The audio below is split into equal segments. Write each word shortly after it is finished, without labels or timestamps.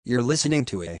You're listening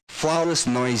to a Flawless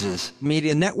Noises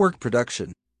Media Network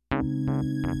production.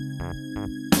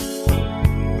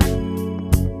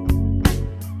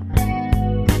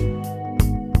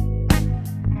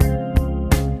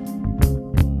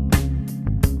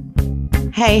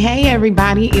 Hey,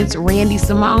 everybody, it's Randy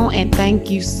Simone, and thank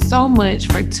you so much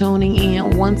for tuning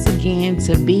in once again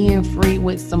to Being Free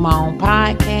with Simone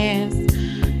podcast.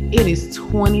 It is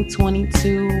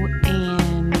 2022, and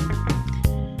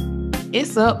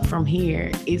it's up from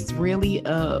here. It's really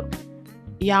up.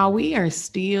 Y'all, we are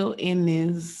still in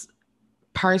this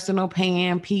personal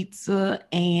pan pizza,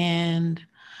 and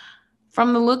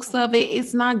from the looks of it,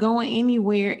 it's not going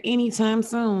anywhere anytime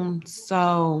soon.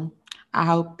 So I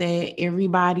hope that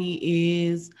everybody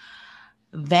is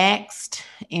vaxxed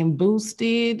and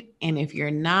boosted. And if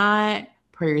you're not,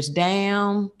 prayers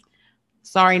down.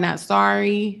 Sorry, not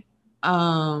sorry.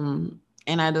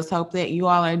 And I just hope that you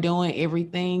all are doing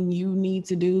everything you need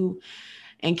to do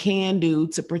and can do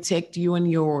to protect you and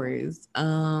yours.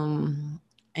 And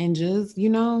just,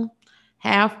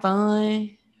 have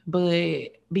fun, but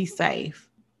be safe.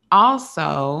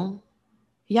 Also,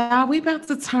 y'all, we about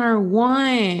to turn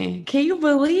 1. Can you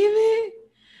believe it?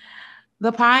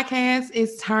 The podcast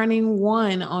is turning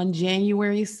 1 on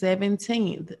January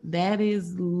 17th. That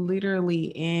is literally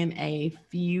in a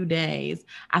few days.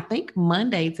 I think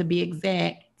Monday to be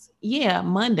exact. Yeah,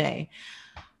 Monday.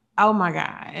 Oh my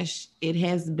gosh. It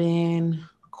has been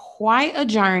quite a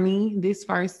journey this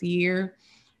first year.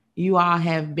 You all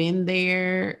have been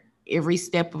there every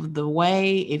step of the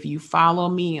way. If you follow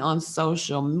me on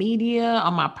social media,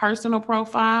 on my personal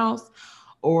profiles,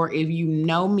 or if you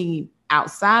know me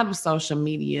outside of social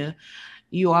media,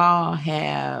 you all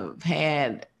have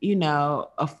had,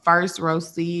 a first row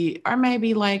seat or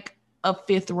maybe like a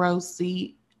fifth row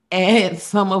seat at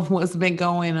some of what's been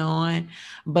going on.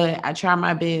 But I try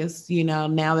my best,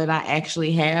 now that I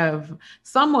actually have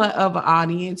somewhat of an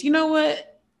audience. You know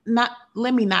what?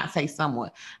 Let me not say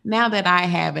somewhat. Now that I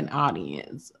have an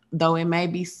audience, though it may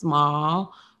be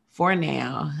small for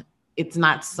now, it's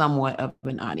not somewhat of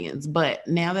an audience. But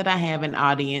now that I have an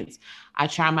audience, I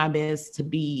try my best to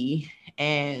be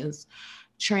as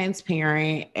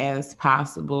transparent as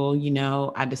possible.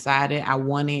 I decided I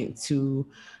wanted to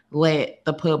let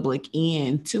the public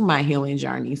in to my healing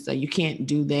journey. So you can't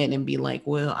do that and be like,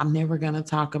 well, I'm never going to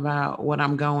talk about what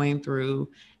I'm going through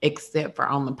except for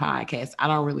on the podcast. I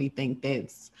don't really think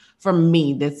that's, for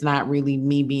me, that's not really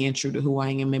me being true to who I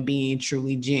am and being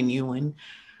truly genuine.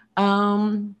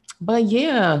 But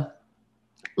yeah,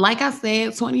 like I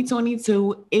said,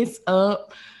 2022, it's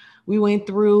up. We went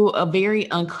through a very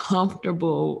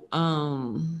uncomfortable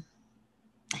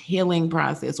healing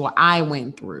process. Well, I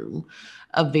went through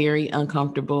a very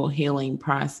uncomfortable healing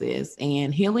process,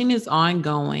 and healing is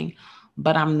ongoing,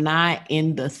 but I'm not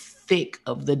in the thick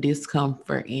of the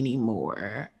discomfort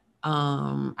anymore.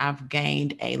 I've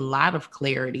gained a lot of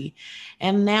clarity,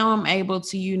 and now I'm able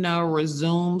to,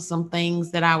 resume some things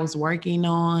that I was working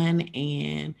on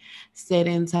and set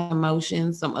into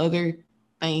motion some other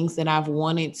things that I've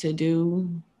wanted to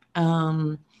do.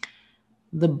 The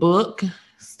book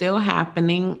still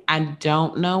happening. I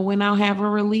don't know when I'll have a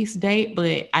release date,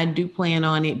 but I do plan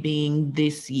on it being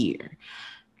this year.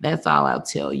 That's all I'll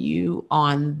tell you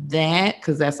on that,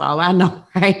 because that's all I know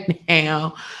right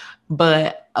now.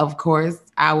 But of course,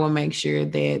 I will make sure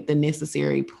that the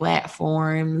necessary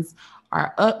platforms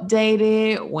are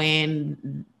updated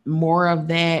when more of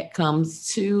that comes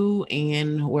to,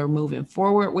 and we're moving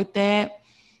forward with that.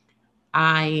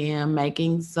 I am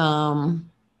making some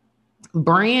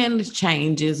brand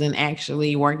changes and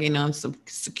actually working on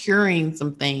securing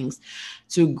some things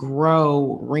to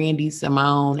grow Randy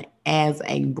Simone as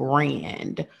a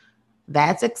brand.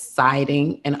 That's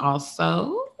exciting and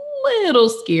also a little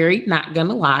scary, not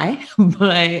gonna lie,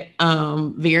 but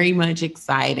very much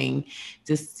exciting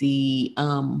to see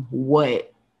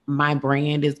what my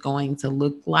brand is going to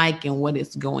look like and what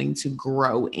it's going to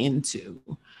grow into.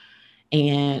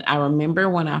 And I remember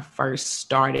when I first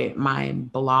started my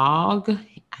blog,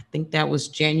 I think that was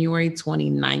January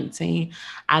 2019,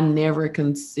 I never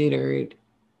considered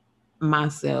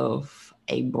myself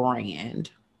a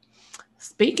brand.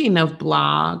 Speaking of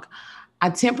blog, I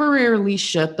temporarily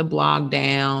shut the blog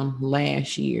down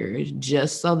last year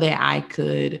just so that I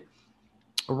could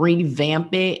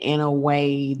revamp it in a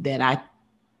way that I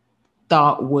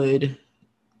thought would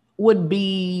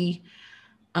be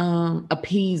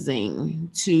appeasing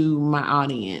to my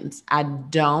audience. I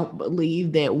don't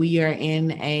believe that we are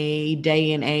in a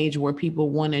day and age where people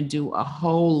want to do a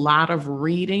whole lot of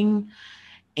reading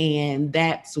And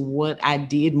that's what I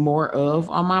did more of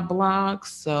on my blog.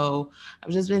 So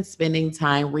I've just been spending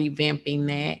time revamping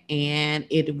that, and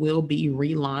it will be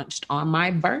relaunched on my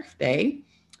birthday,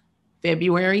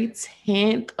 February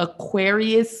 10th.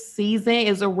 Aquarius season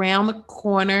is around the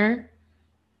corner.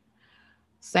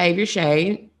 Save your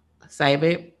shade, save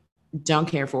it. Don't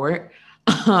care for it.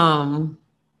 Um,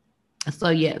 so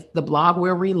yes, the blog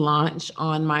will relaunch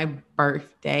on my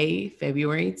birthday,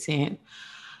 February 10th.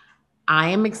 I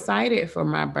am excited for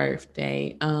my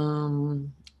birthday.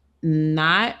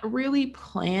 Not really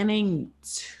planning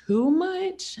too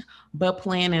much, but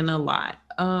planning a lot.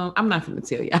 I'm not going to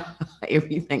tell y'all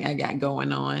everything I got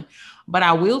going on, but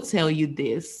I will tell you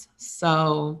this.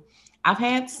 So I've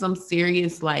had some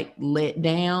serious like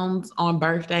letdowns on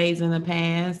birthdays in the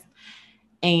past,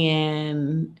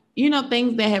 and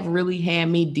things that have really had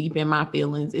me deep in my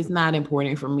feelings. It's not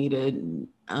important for me to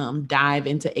dive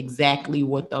into exactly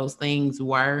what those things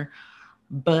were,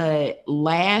 but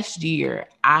last year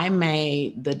I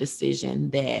made the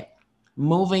decision that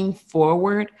moving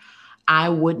forward, I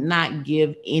would not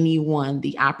give anyone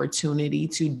the opportunity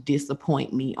to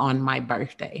disappoint me on my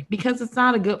birthday, because it's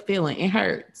not a good feeling. It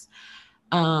hurts.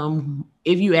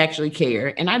 If you actually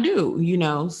care, and I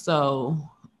do, so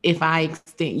if I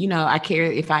extend, I care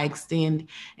if I extend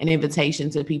an invitation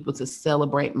to people to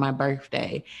celebrate my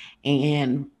birthday,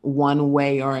 and one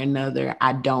way or another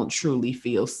I don't truly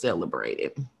feel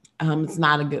celebrated. It's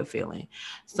not a good feeling.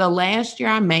 So last year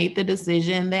I made the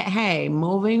decision that, hey,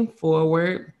 moving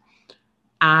forward,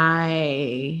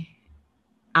 I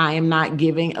I am not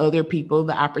giving other people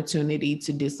the opportunity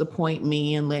to disappoint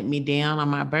me and let me down on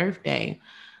my birthday.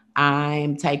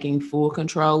 I'm taking full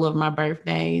control of my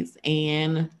birthdays,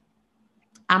 and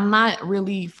I'm not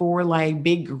really for like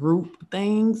big group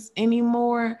things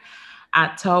anymore. I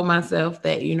told myself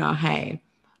that, hey,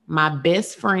 my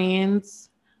best friends,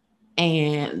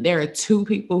 and there are two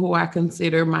people who I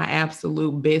consider my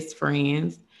absolute best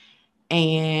friends.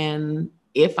 And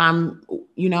if I'm,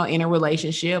 in a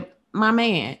relationship, my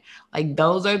man, like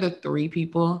those are the three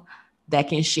people that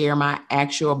can share my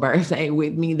actual birthday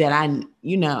with me that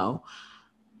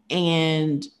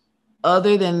and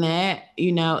other than that,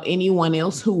 anyone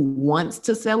else who wants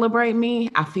to celebrate me,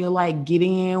 I feel like get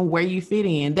in where you fit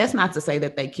in. That's not to say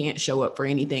that they can't show up for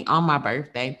anything on my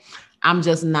birthday. I'm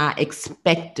just not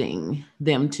expecting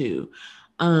them to.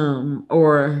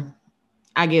 Or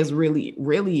I guess really,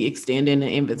 really extending an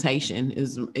invitation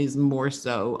is more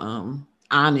so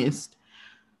honest.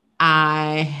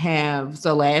 I have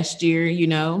so last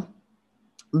year,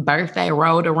 birthday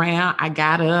rolled around. I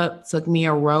got up, took me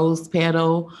a rose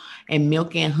petal and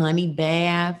milk and honey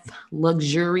bath,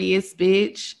 luxurious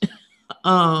bitch.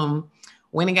 um,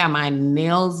 Went and got my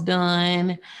nails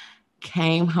done,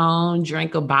 came home,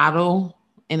 drank an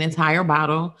entire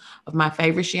bottle of my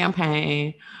favorite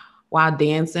champagne while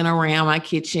dancing around my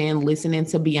kitchen, listening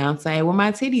to Beyonce with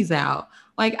my titties out.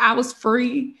 Like I was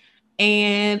free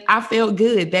and I felt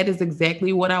good. That is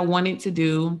exactly what I wanted to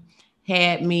do.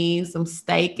 Had me some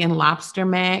steak and lobster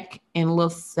mac and a little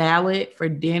salad for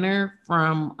dinner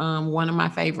from one of my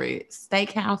favorite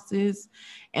steakhouses.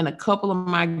 And a couple of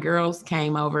my girls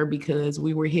came over because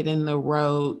we were hitting the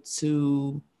road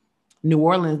to New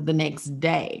Orleans the next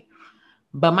day.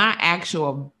 But my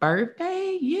actual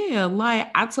birthday, yeah, like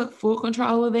I took full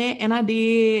control of that, and I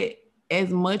did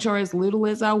as much or as little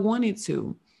as I wanted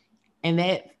to. And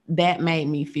that made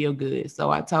me feel good.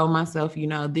 So I told myself,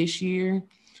 this year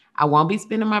I won't be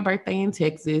spending my birthday in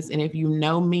Texas. And if you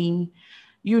know me,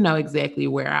 you know exactly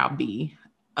where I'll be.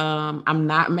 I'm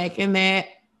not making that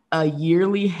a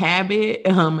yearly habit,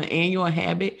 an annual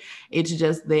habit. It's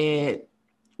just that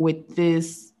with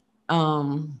this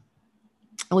um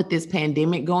with this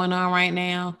pandemic going on right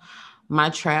now, my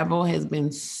travel has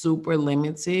been super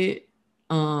limited.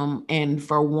 And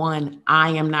for one,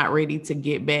 I am not ready to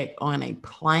get back on a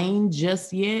plane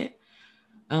just yet.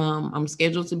 I'm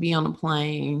scheduled to be on a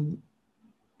plane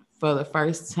for the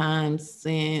first time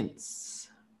since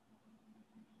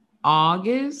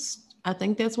August. I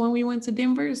think that's when we went to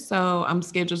Denver. So I'm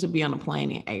scheduled to be on a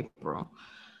plane in April.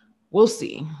 We'll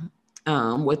see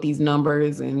what these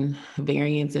numbers and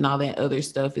variants and all that other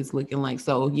stuff is looking like.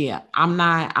 So yeah, I'm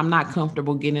not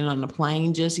comfortable getting on the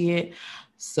plane just yet.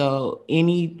 So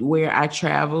anywhere I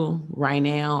travel right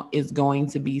now is going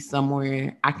to be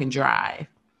somewhere I can drive.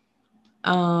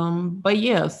 But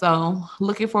yeah, so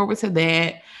looking forward to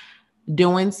that.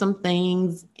 Doing some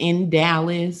things in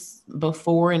Dallas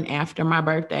before and after my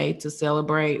birthday to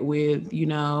celebrate with,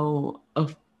 a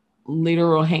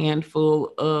literal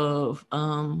handful of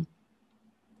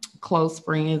close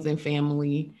friends and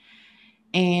family.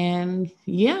 And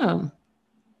yeah,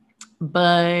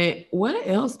 But what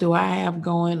else do I have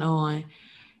going on?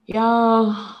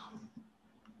 Y'all,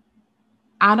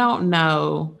 I don't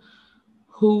know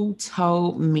who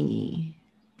told me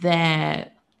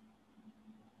that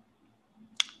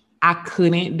I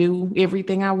couldn't do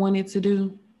everything I wanted to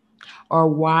do, or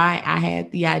why I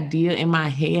had the idea in my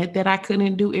head that I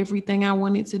couldn't do everything I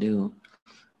wanted to do.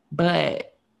 But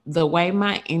the way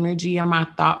my energy and my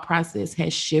thought process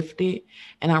has shifted,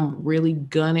 and I'm really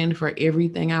gunning for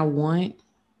everything I want,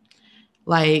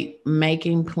 like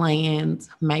making plans,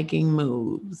 making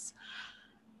moves.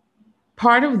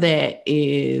 Part of that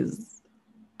is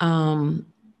um,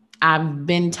 I've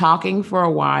been talking for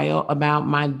a while about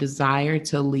my desire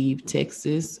to leave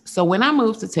Texas. So when I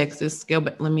moved to Texas,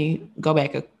 let me go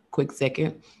back a quick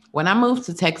second. When I moved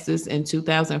to Texas in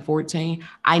 2014,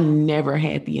 I never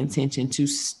had the intention to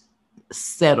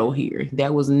settle here.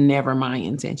 That was never my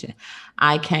intention.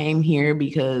 I came here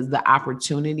because the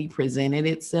opportunity presented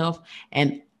itself,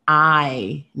 and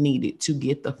I needed to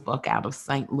get the fuck out of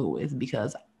St. Louis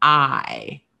because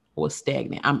I was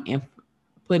stagnant.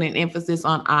 Putting emphasis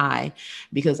on I,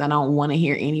 because I don't want to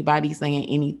hear anybody saying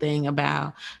anything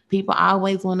about people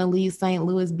always want to leave St.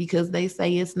 Louis because they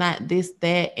say it's not this,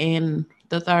 that, and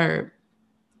the third.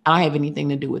 I don't have anything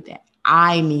to do with that.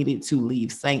 I needed to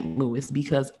leave St. Louis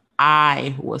because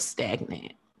I was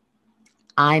stagnant.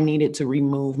 I needed to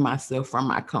remove myself from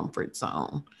my comfort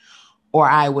zone, or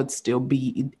I would still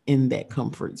be in that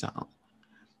comfort zone.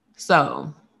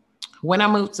 So when I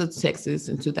moved to Texas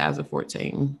in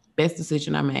 2014, best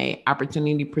decision I made,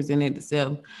 opportunity presented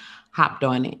itself, hopped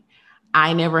on it.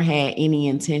 I never had any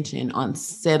intention on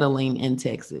settling in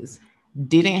Texas.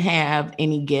 Didn't have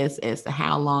any guess as to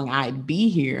how long I'd be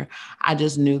here. I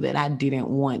just knew that I didn't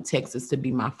want Texas to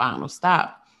be my final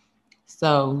stop.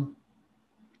 So,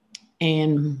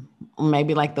 in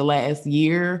maybe like the last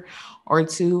year or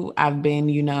two, I've been,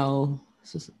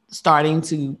 starting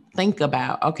to think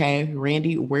about, okay,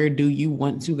 Randy, where do you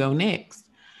want to go next?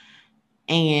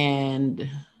 And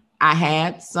I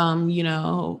had some,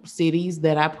 cities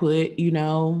that I put,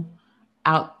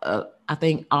 out. I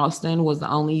think Austin was the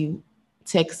only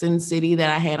Texan city that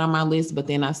I had on my list, but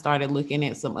then I started looking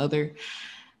at some other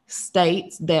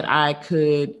states that I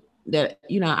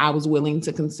was willing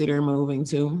to consider moving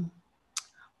to.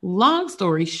 Long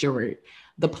story short,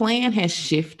 the plan has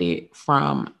shifted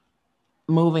from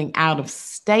moving out of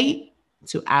state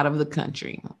to out of the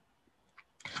country.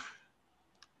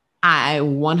 I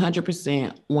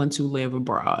 100% want to live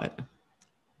abroad.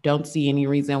 Don't see any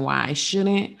reason why I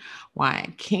shouldn't, why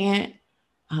I can't.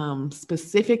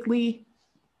 Specifically,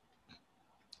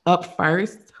 up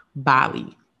first,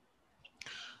 Bali.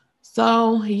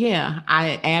 So yeah,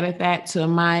 I added that to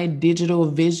my digital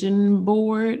vision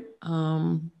board.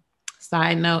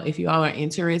 Side note, if you all are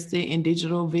interested in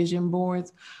digital vision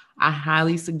boards, I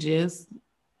highly suggest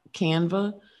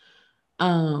Canva.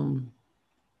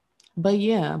 But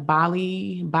yeah,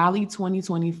 Bali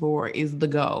 2024 is the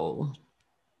goal.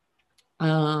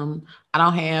 I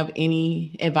don't have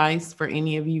any advice for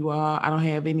any of you all. I don't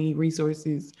have any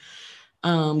resources.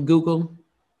 Google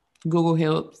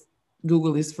helps.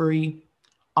 Google is free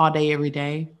all day, every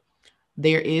day.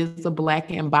 There is a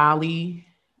Black in Bali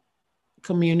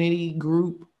community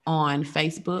group on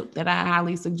Facebook that I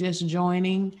highly suggest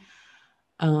joining.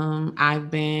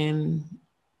 I've been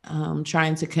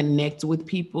trying to connect with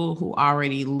people who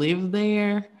already live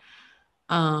there.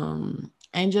 And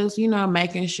just,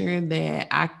 making sure that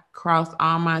I cross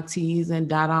all my T's and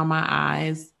dot all my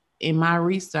I's in my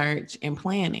research and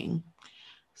planning.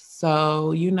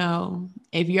 So,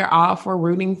 if you're all for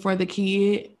rooting for the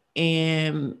kid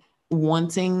and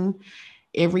wanting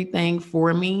everything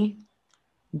for me,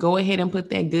 go ahead and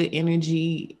put that good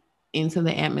energy into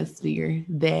the atmosphere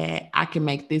that I can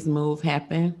make this move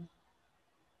happen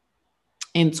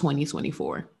in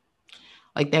 2024.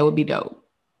 Like, that would be dope.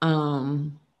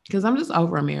 Because I'm just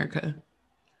over America.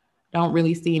 Don't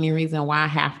really see any reason why I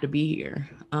have to be here.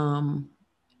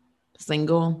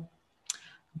 Single,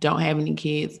 don't have any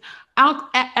kids.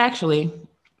 Actually,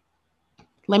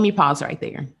 let me pause right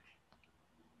there.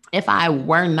 If I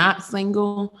were not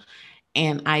single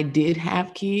and I did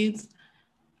have kids,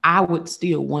 I would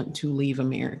still want to leave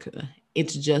America.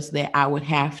 It's just that I would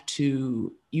have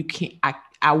to,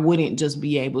 I wouldn't just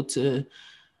be able to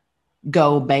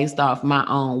go based off my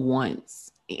own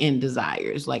wants and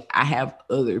desires. Like, I have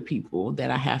other people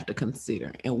that I have to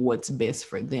consider and what's best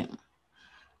for them.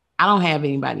 I don't have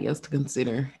anybody else to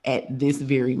consider at this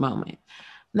very moment.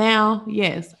 Now,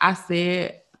 yes, I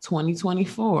said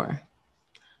 2024.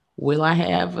 Will I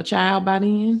have a child by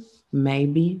then?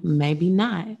 Maybe, maybe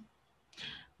not.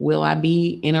 Will I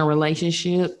be in a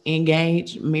relationship,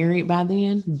 engaged, married by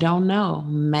then? Don't know.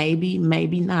 Maybe,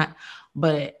 maybe not.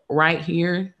 But right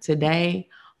here today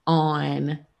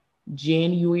on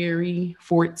January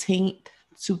 14th,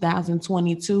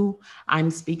 2022,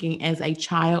 I'm speaking as a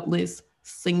childless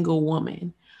single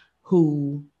woman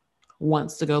who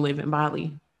wants to go live in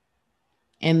Bali.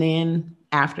 And then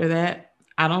after that,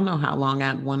 I don't know how long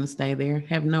I'd want to stay there.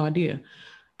 Have no idea.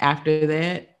 After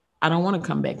that, I don't want to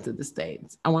come back to the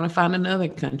States. I want to find another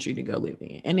country to go live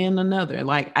in and then another.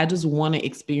 Like, I just want to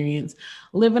experience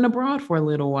living abroad for a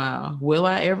little while. Will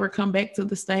I ever come back to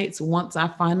the States once I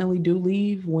finally do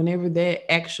leave, whenever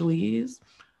that actually is?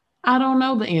 I don't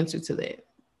know the answer to that.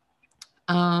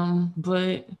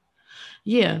 But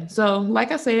yeah, so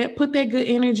like I said, put that good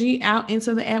energy out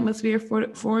into the atmosphere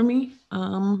for me.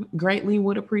 Greatly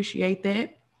would appreciate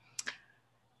that.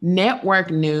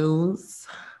 Network news.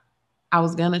 I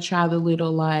was gonna try the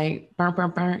little like burn,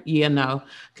 burn, burn. Yeah, no,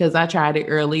 because I tried it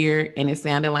earlier and it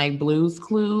sounded like Blues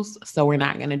Clues, so we're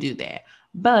not gonna do that.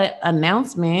 But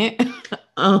announcement,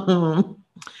 um,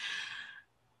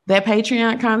 that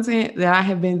Patreon content that I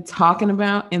have been talking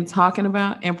about and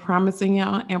promising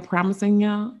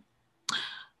y'all,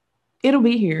 it'll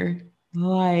be here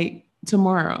like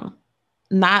tomorrow.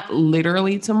 Not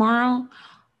literally tomorrow,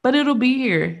 but it'll be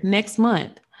here next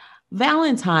month.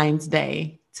 Valentine's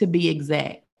Day, to be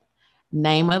exact.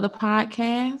 Name of the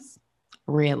podcast,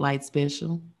 Red Light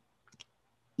Special.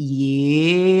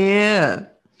 Yeah.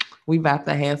 We about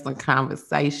to have some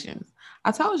conversations.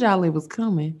 I told y'all it was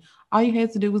coming. All you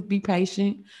had to do was be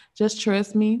patient. Just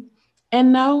trust me.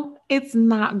 And no, it's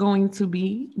not going to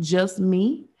be just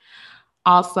me.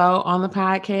 Also on the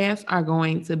podcast are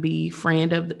going to be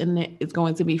it's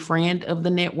going to be friend of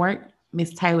the network,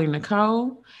 Miss Taylor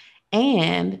Nicole,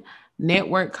 and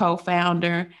network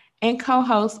co-founder and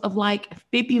co-host of like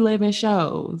 5011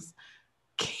 shows,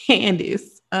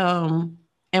 Candace. And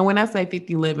when I say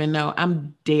 5011, no,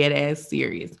 I'm dead ass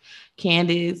serious.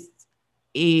 Candace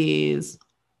is,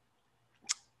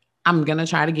 I'm gonna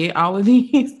try to get all of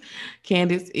these.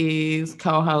 Candace is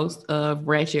co-host of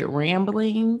Ratchet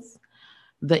Ramblings,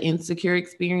 The Insecure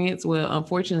Experience. Well,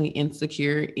 unfortunately,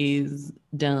 Insecure is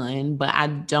done, but I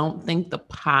don't think the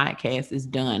podcast is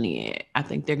done yet. I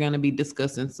think they're going to be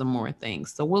discussing some more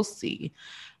things. So we'll see.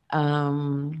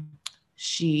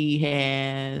 She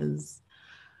has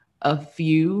a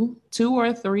few, 2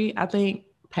 or 3, I think,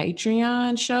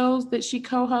 Patreon shows that she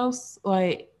co-hosts.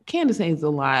 Like, Candace has a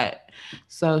lot.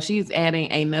 So she's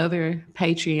adding another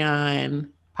Patreon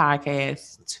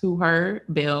podcast to her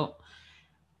belt.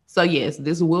 So yes,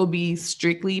 this will be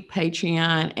strictly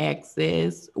Patreon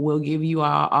access. We'll give you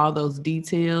all those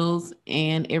details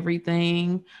and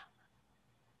everything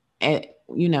at,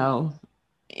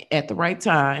 at the right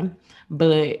time.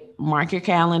 But mark your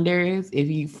calendars if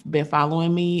you've been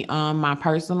following me on my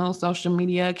personal social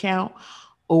media account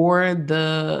or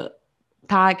the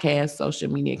podcast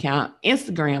social media account,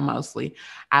 Instagram mostly.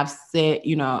 I've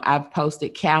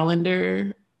posted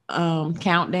calendar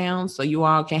countdown so you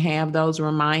all can have those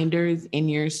reminders in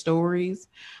your stories.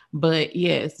 But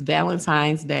yes,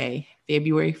 Valentine's Day,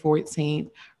 February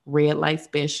 14th, Red Light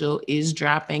Special is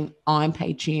dropping on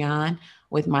Patreon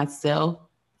with myself,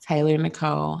 Taylor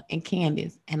Nicole, and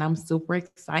Candace. And I'm super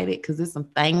excited because there's some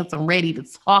things I'm ready to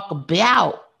talk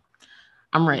about.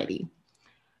 I'm ready.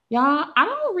 Y'all, I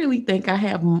don't really think I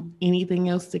have anything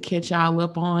else to catch y'all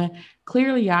up on.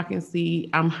 Clearly, y'all can see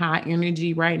I'm high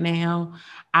energy right now.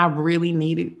 I really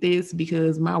needed this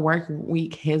because my work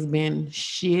week has been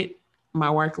shit. My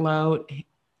workload,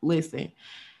 listen,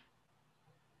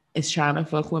 it's trying to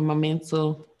fuck with my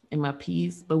mental and my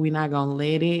peace, but we're not gonna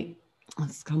let it.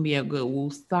 It's gonna be a good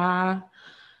woosah.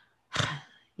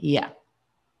 Yeah.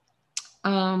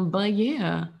 But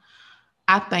yeah,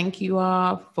 I thank you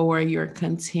all for your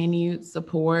continued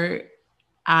support.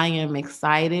 I am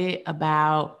excited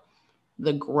about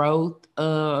the growth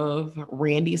of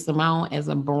Randy Simone as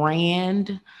a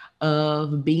brand,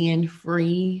 of Being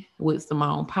Free with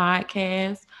Simone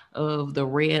podcast, of the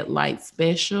Red Light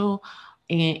Special,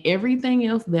 and everything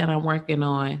else that I'm working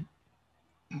on.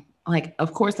 Like,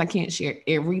 of course, I can't share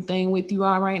everything with you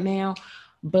all right now,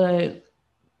 but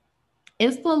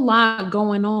it's a lot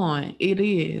going on. It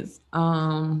is.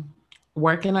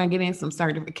 Working on getting some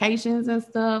certifications and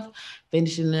stuff,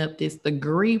 finishing up this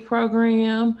degree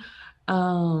program.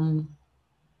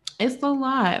 It's a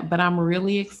lot, but I'm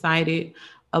really excited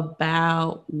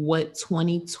about what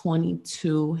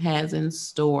 2022 has in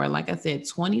store. Like I said,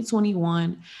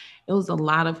 2021, it was a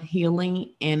lot of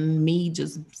healing and me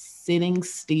just sitting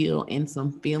still in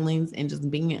some feelings and just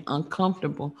being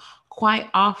uncomfortable quite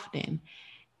often.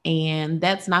 And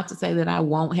that's not to say that I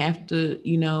won't have to,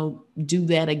 do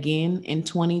that again in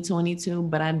 2022,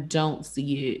 but I don't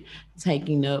see it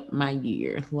taking up my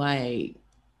year. Like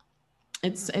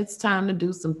it's time to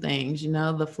do some things.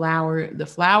 The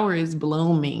flower is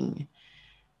blooming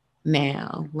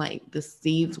now. Like the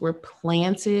seeds were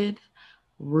planted,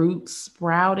 roots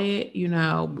sprouted,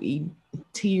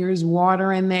 tears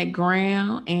watering that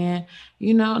ground. And,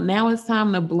 now it's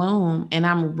time to bloom. And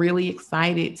I'm really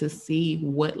excited to see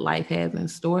what life has in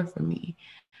store for me.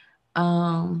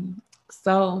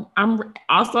 So I'm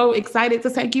also excited to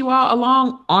take you all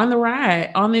along on the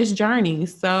ride, on this journey.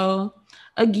 So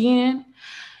again,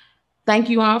 thank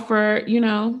you all for,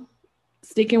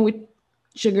 sticking with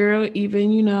your girl,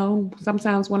 even,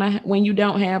 sometimes when you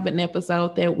don't have an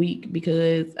episode that week,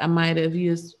 because I might have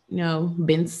just,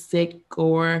 been sick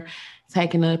or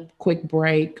taking a quick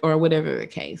break or whatever the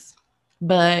case.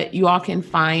 But you all can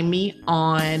find me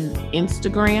on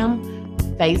Instagram,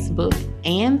 Facebook,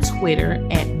 and Twitter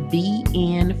at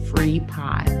BN Free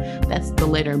Pod. That's the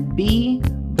letter B,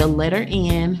 the letter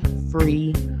N,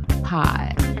 Free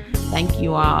Pod. Thank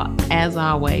you all, as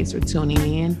always, for tuning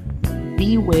in.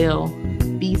 Be well,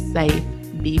 be safe,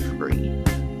 be free.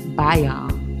 Bye, y'all.